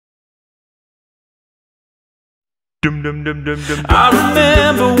I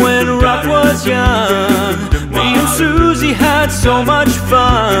remember when rock was young. Me and Susie had so much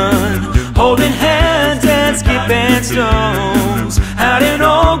fun, holding hands and skipping stones. Had an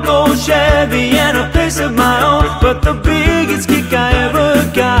old gold Chevy and a place of my own. But the biggest kick I ever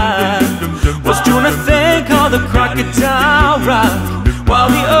got was doing a thing called the Crocodile Rock, while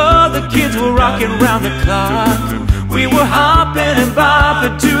the other kids were rocking round the clock. We were hopping and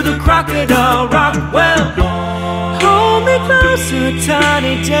bopping to the Crocodile Rock. Well, hold me closer,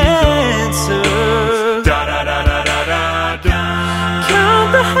 tiny dancer. Count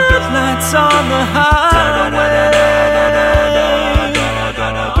the headlights on the highway.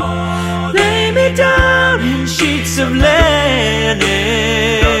 Lay me down in sheets of linen.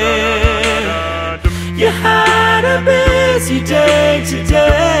 You had a busy day today,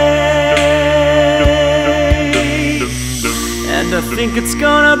 and I think it's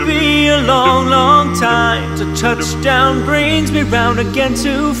gonna be a long, long time till touchdown brings me round again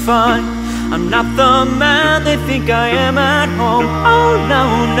to find I'm not the man they think I am at home. Oh no,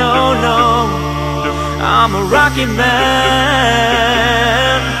 no, no, I'm a rockin' man.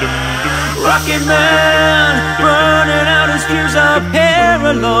 Rockin' man, burning out his fuse up here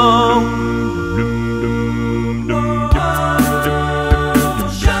alone.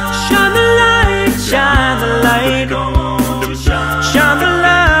 Shine the light, shine the light. Shine the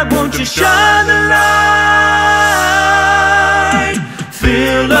light, won't you shine the light?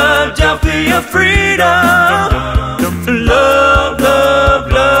 Philadelphia freedom. Love, love,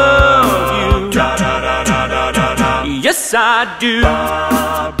 love you. Yes, I do.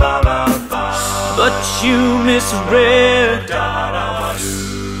 But you misread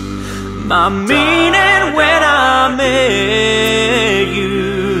my meaning when I met you.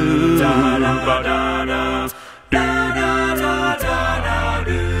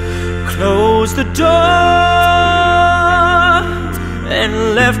 Closed the door and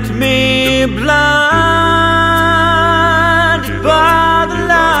left me blinded by the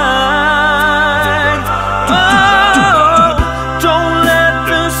light. Oh, don't let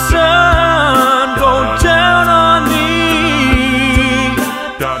the sun go down on me.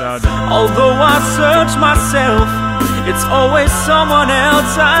 Although I search myself, it's always someone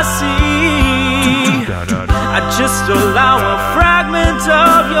else I see. I just allow a fragment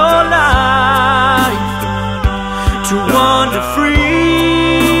of your life to wander free.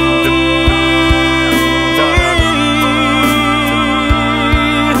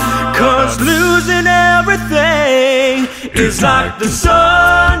 'Cause losing everything is like the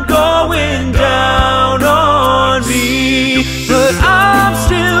sun going down on me. But I'm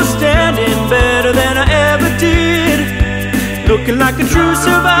still standing better than I ever did, looking like a true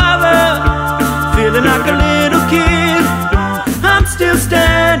survivor, feeling like a little kid. I'm still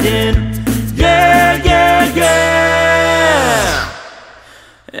standing, yeah, yeah, yeah.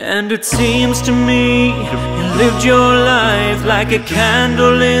 And it seems to me you lived your life like a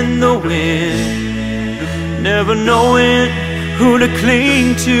candle in the wind, never knowing who to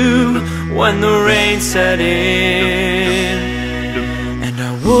cling to when the rain set in. And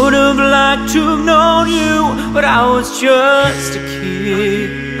I would have liked to have known you, but I was just a kid.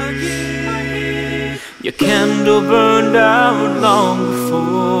 Your candle burned out long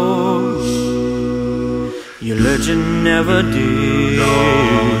before your legend never did. No,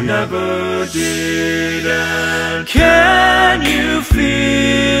 never did. And can you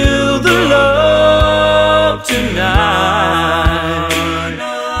feel the love tonight?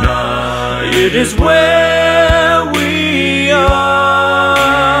 It is where we are.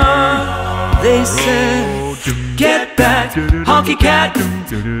 They said, get back, Honky Cat,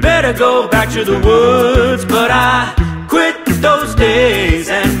 better go back to the woods. But I quit those days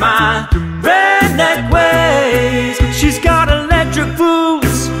and my redneck ways. She's got electric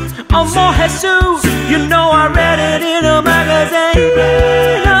boots on more Jesus. You know I read it in a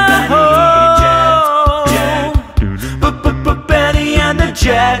magazine. Oh, Bennie and the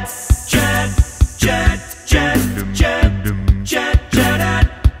Jets.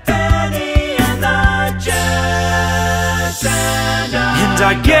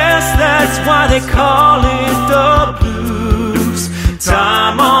 I guess that's why they call it the blues.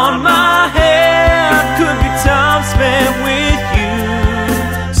 Time on my head could be time spent with you.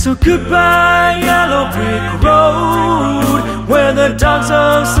 So goodbye, yellow brick road, where the dogs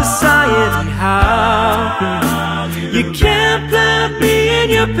of society howl. You can't plant me in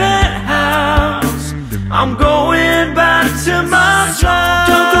your penthouse. I'm going back to my job.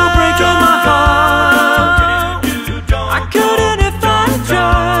 Don't go breaking my heart. I couldn't if I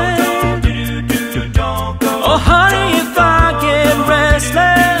tried. Oh honey, if I get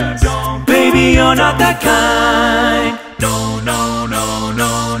restless, baby, you're not that kind. No, no, no,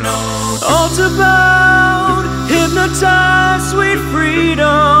 no, no. Altar-bound, hypnotized, sweet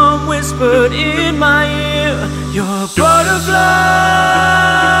freedom whispered in my ear. You're a butterfly,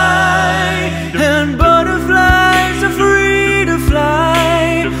 and butterflies are free to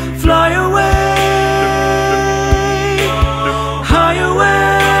fly. Fly away, high away,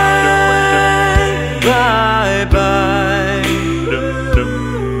 bye-bye.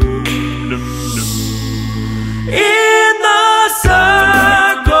 In the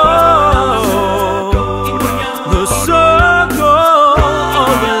circle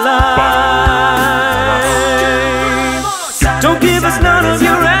of life. Don't give us none of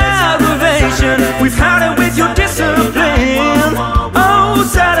your aggravation. We've had it with your discipline. Oh,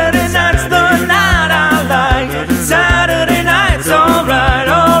 Saturday night's the night I like. Saturday night's alright,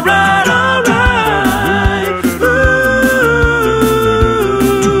 alright, alright. Ooh.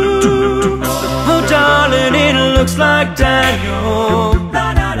 Oh, darling, it looks like Daniel.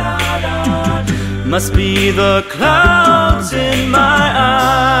 Must be the clouds in my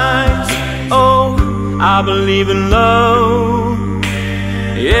eyes. Oh, I believe in love.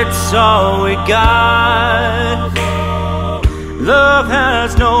 It's all we got. Love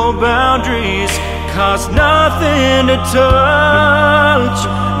has no boundaries, costs nothing to touch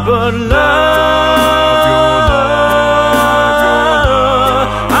but love.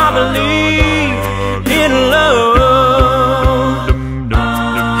 I believe in love,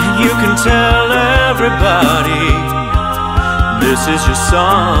 and you can tell everybody this is your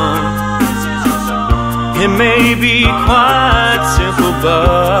song. It may be quite simple,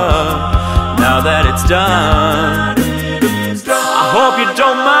 but now that it's done, I hope you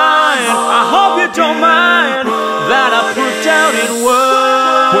don't mind, I hope you don't mind that I put down in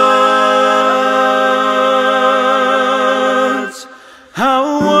words how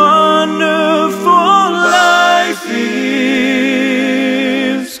wonderful life is.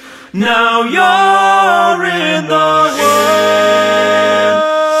 Now you're in the